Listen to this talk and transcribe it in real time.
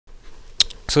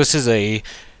So this is a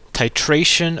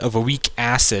titration of a weak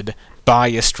acid by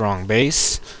a strong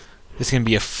base. This is going to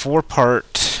be a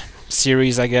 4-part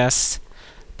series, I guess.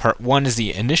 Part 1 is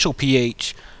the initial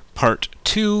pH. Part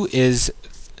 2 is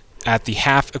at the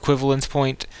half equivalence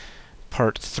point.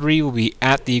 Part 3 will be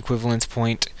at the equivalence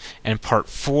point. And Part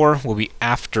 4 will be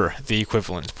after the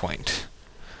equivalence point.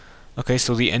 Okay,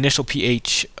 so the initial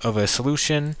pH of a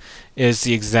solution is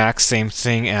the exact same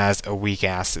thing as a weak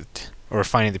acid, or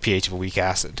finding the pH of a weak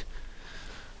acid.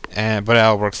 But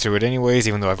I'll work through it anyways,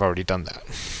 even though I've already done that.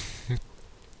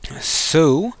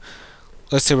 So,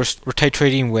 let's say we're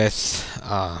titrating with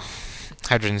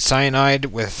hydrogen cyanide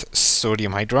with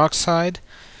sodium hydroxide.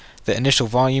 The initial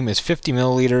volume is 50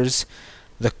 milliliters.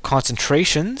 The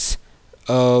concentrations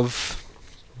of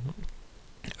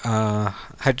oh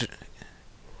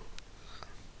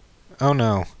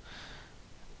no,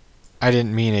 I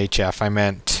didn't mean HF, I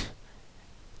meant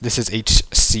this is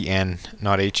HCN,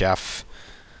 not HF.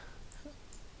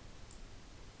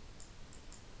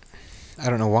 I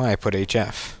don't know why I put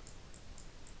HF.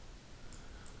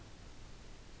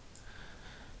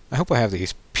 I hope I have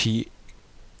these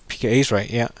pKa's right,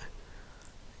 yeah.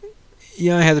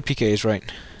 Yeah, I have the pKa's right.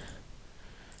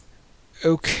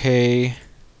 Okay.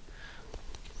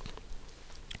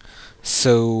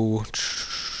 So,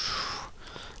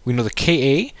 we know the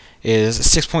Ka is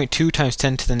 6.2 times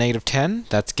 10 to the negative 10.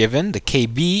 That's given. The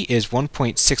Kb is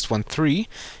 1.613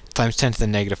 times 10 to the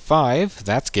negative 5.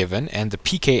 That's given. And the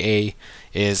pKa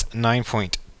is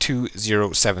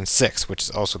 9.2076, which is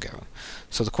also given.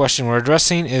 So the question we're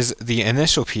addressing is the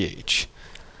initial pH.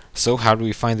 So how do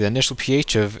we find the initial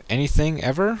pH of anything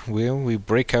ever? Well, we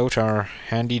break out our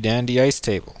handy-dandy ice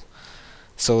table.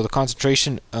 So the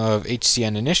concentration of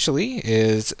HCN initially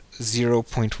is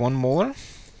 0.1 molar.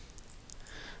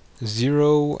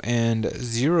 0 and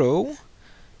 0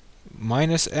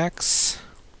 minus x,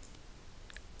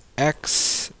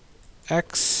 x,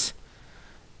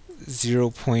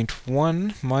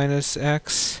 0.1 minus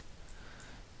x,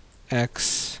 and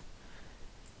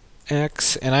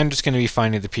I'm just going to be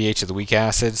finding the pH of the weak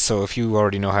acid, so if you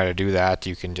already know how to do that,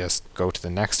 you can just go to the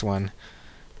next one.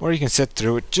 Or you can sit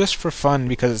through it just for fun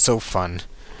because it's so fun.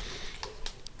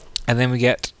 And then we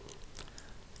get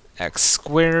x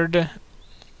squared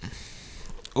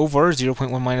over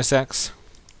 0.1 minus x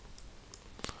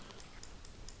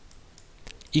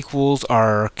equals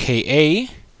our Ka,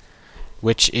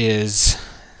 which is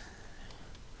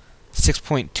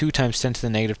 6.2 times 10 to the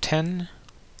negative 10.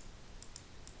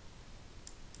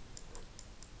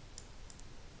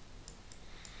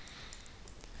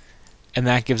 And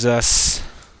that gives us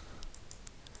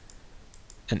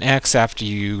an x after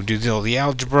you do all the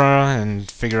algebra and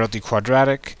figure out the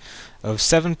quadratic of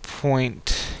 7.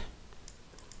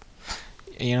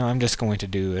 I'm just going to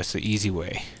do this the easy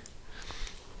way.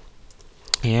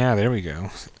 Yeah, there we go.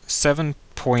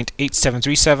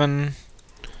 7.8737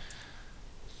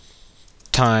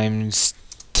 times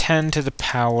 10 to the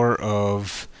power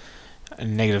of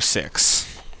negative 6.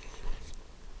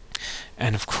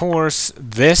 And of course,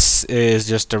 this is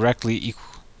just directly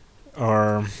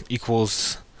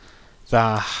equals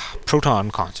the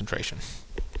proton concentration.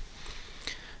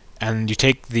 And you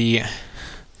take the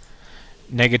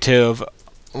negative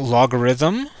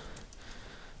logarithm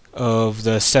of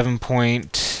the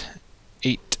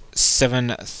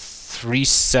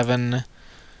 7.8737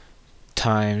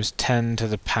 times 10 to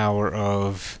the power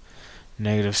of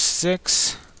negative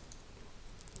 6.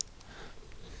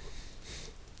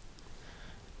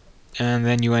 And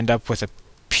then you end up with a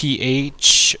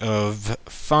pH of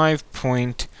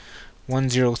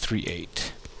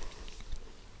 5.1038.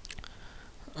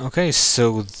 Okay,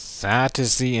 so that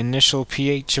is the initial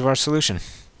pH of our solution.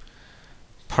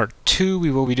 Part 2,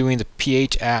 we will be doing the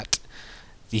pH at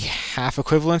the half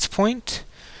equivalence point,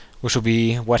 which will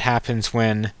be what happens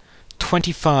when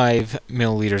 25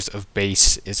 milliliters of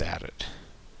base is added.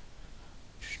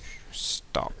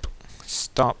 Stop,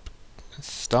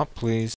 please.